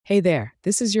Hey there,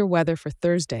 this is your weather for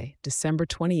Thursday, December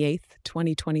 28th,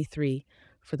 2023,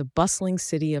 for the bustling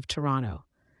city of Toronto.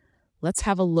 Let's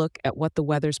have a look at what the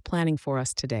weather's planning for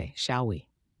us today, shall we?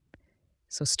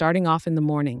 So, starting off in the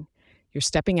morning, you're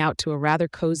stepping out to a rather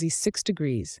cozy 6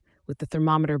 degrees, with the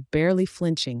thermometer barely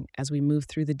flinching as we move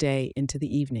through the day into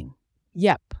the evening.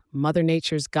 Yep, Mother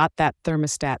Nature's got that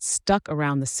thermostat stuck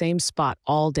around the same spot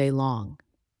all day long.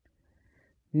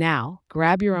 Now,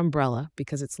 grab your umbrella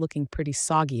because it's looking pretty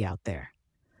soggy out there.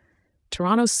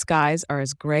 Toronto's skies are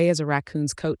as gray as a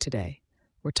raccoon's coat today.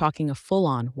 We're talking a full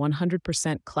on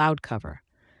 100% cloud cover.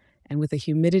 And with a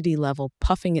humidity level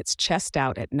puffing its chest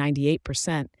out at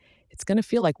 98%, it's going to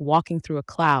feel like walking through a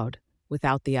cloud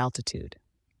without the altitude.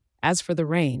 As for the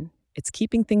rain, it's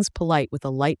keeping things polite with a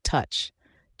light touch.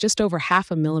 Just over half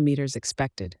a millimeter is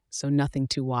expected, so nothing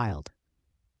too wild.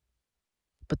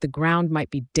 But the ground might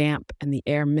be damp and the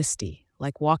air misty,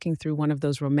 like walking through one of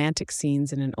those romantic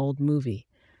scenes in an old movie,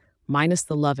 minus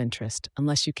the love interest,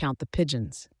 unless you count the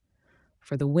pigeons.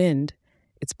 For the wind,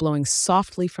 it's blowing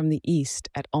softly from the east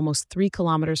at almost 3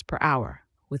 kilometers per hour,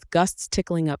 with gusts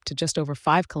tickling up to just over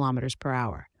 5 kilometers per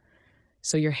hour.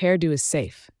 So your hairdo is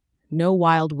safe. No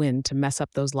wild wind to mess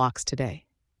up those locks today.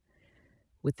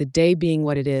 With the day being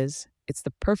what it is, it's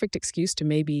the perfect excuse to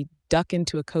maybe duck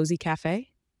into a cozy cafe,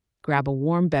 grab a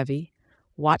warm bevy,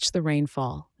 watch the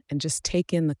rainfall, and just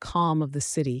take in the calm of the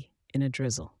city in a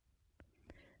drizzle.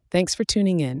 Thanks for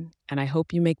tuning in, and I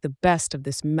hope you make the best of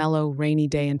this mellow, rainy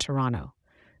day in Toronto.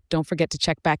 Don't forget to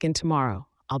check back in tomorrow.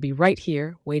 I'll be right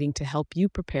here waiting to help you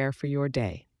prepare for your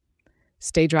day.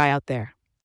 Stay dry out there.